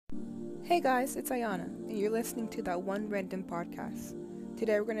Hey guys, it's Ayana, and you're listening to that one random podcast.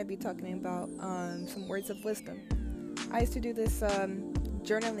 Today we're going to be talking about some words of wisdom. I used to do this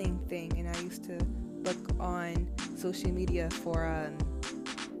journaling thing, and I used to look on social media for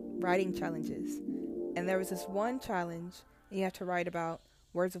writing challenges. And there was this one challenge, and you have to write about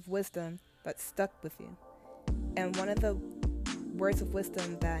words of wisdom that stuck with you. And one of the words of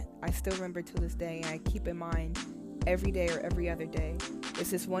wisdom that I still remember to this day, and I keep in mind every day or every other day, is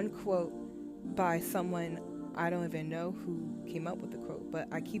this one quote by someone I don't even know who came up with the quote, but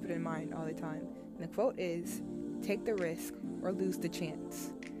I keep it in mind all the time. And the quote is, "Take the risk or lose the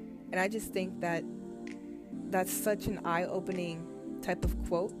chance." And I just think that that's such an eye-opening type of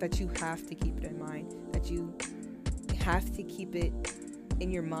quote that you have to keep it in mind, that you have to keep it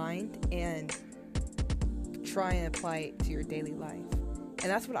in your mind and try and apply it to your daily life. And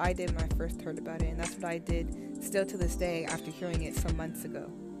that's what I did when I first heard about it, and that's what I did still to this day after hearing it some months ago.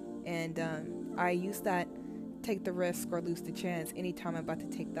 And I use that take the risk or lose the chance anytime I'm about to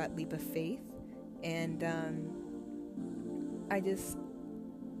take that leap of faith. And I just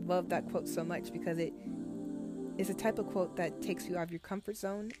love that quote so much because it is a type of quote that takes you out of your comfort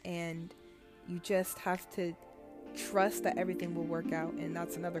zone, and you just have to trust that everything will work out. And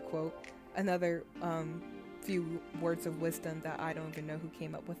that's another quote, another few words of wisdom that I don't even know who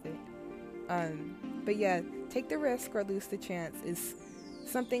came up with it. But yeah, take the risk or lose the chance is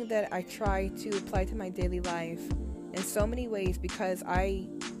something that I try to apply to my daily life in so many ways because I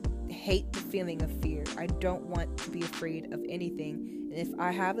hate the feeling of fear. I don't want to be afraid of anything. And if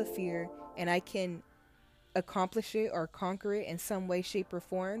I have a fear and I can accomplish it or conquer it in some way, shape, or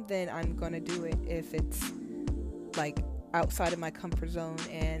form, then I'm going to do it if it's like outside of my comfort zone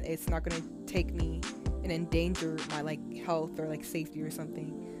and it's not going to take me and endanger my health or safety or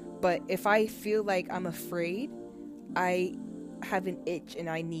something. But if I feel like I'm afraid, I have an itch and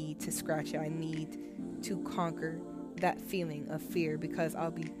I need to scratch it. I need to conquer that feeling of fear because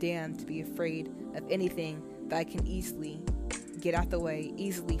I'll be damned to be afraid of anything that I can easily get out the way,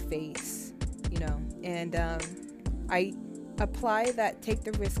 easily face, And I apply that take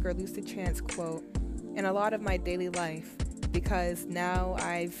the risk or lose the chance quote in a lot of my daily life because now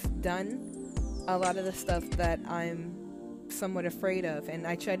I've done a lot of the stuff that I'm somewhat afraid of, and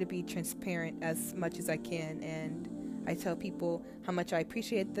I try to be transparent as much as I can, and I tell people how much I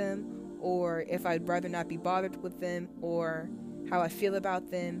appreciate them, or if I'd rather not be bothered with them, or how I feel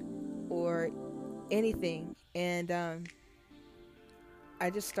about them, or anything. And I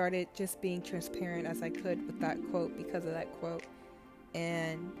just started just being transparent as I could with that quote because of that quote.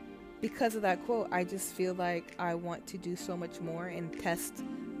 And because of that quote, I just feel like I want to do so much more and test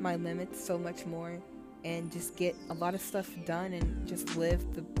my limits so much more and just get a lot of stuff done and just live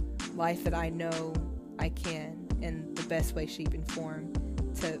the life that I know I can in the best way, shape, and form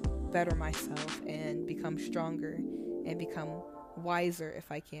to better myself and become stronger and become wiser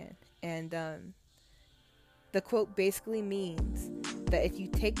if I can. And the quote basically means that if you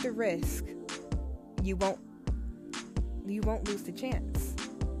take the risk, you won't lose the chance.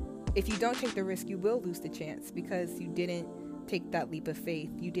 If you don't take the risk, you will lose the chance because you didn't take that leap of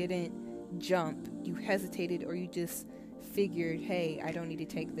faith. You didn't jump. You hesitated, or you just figured, hey, I don't need to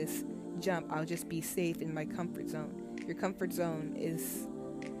take this jump. I'll just be safe in my comfort zone. Your comfort zone is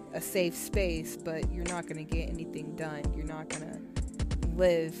a safe space, but you're not going to get anything done. You're not going to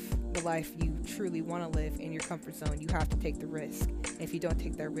live the life you truly want to live in your comfort zone. You have to take the risk. And if you don't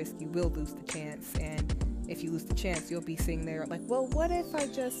take that risk, you will lose the chance. And if you lose the chance, you'll be sitting there like, well, what if I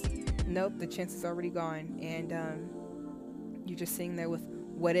just... Nope, the chance is already gone. And you're just sitting there with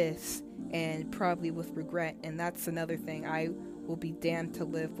what ifs and probably with regret. And that's another thing. I will be damned to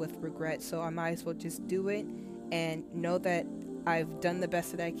live with regret. So I might as well just do it and know that I've done the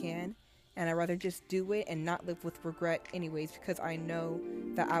best that I can. And I'd rather just do it and not live with regret anyways, because I know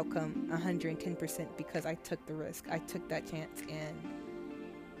the outcome 110% because I took the risk. I took that chance, and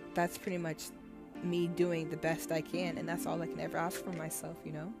that's pretty much me doing the best I can, and that's all I can ever ask for myself,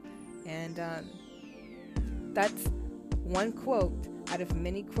 And that's one quote out of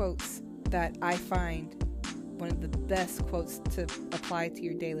many quotes that I find one of the best quotes to apply to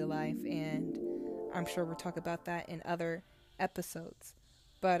your daily life, and I'm sure we'll talk about that in other episodes.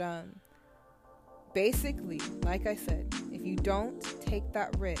 But basically, like I said, if you don't take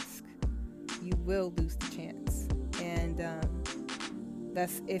that risk, you will lose the chance. And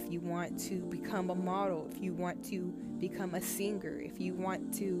that's if you want to become a model, if you want to become a singer, if you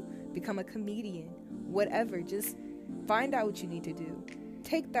want to become a comedian, whatever, just find out what you need to do.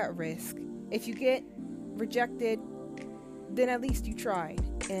 Take that risk. If you get rejected, then at least you tried.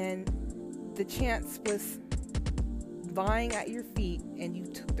 And the chance was lying at your feet, and you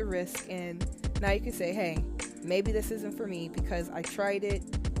took the risk, and now you can say, hey, maybe this isn't for me because I tried it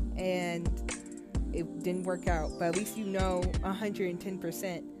and it didn't work out. But at least you know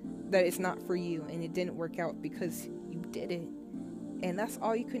 110% that it's not for you and it didn't work out because you did it. And that's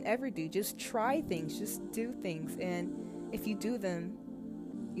all you can ever do. Just try things, just do things, and if you do them,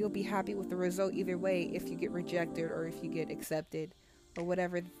 you'll be happy with the result either way, if you get rejected or if you get accepted, or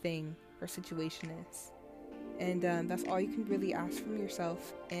whatever the thing or situation is. And that's all you can really ask from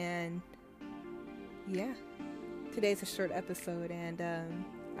yourself. And yeah, today's a short episode, and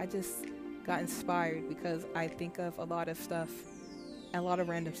I just got inspired because I think of a lot of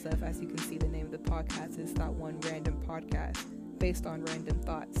random stuff. As you can see, the name of the podcast is That One Random Podcast, based on random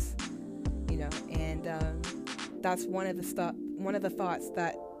thoughts, and that's one of the thoughts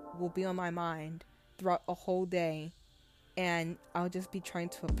that will be on my mind throughout a whole day, and I'll just be trying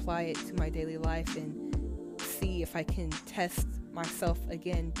to apply it to my daily life and see if I can test myself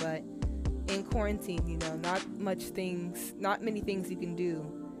again. But in quarantine, not many things you can do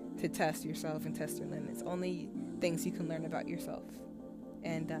to test yourself and test your limits. Only things you can learn about yourself,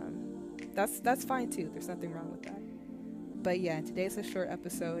 and that's fine too. There's nothing wrong with that. But yeah, today's a short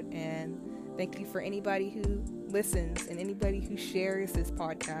episode, and thank you for anybody who listens and anybody who shares this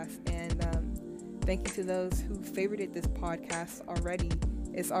podcast. And thank you to those who favorited this podcast already.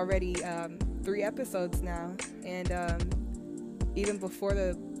 It's already 3 episodes now, and even before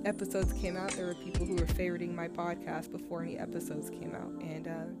the episodes came out, there were people who were favoriting my podcast before any episodes came out, and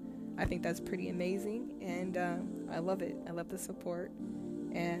I think that's pretty amazing, and I love it. I love the support,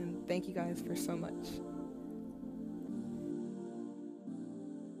 and thank you guys for so much.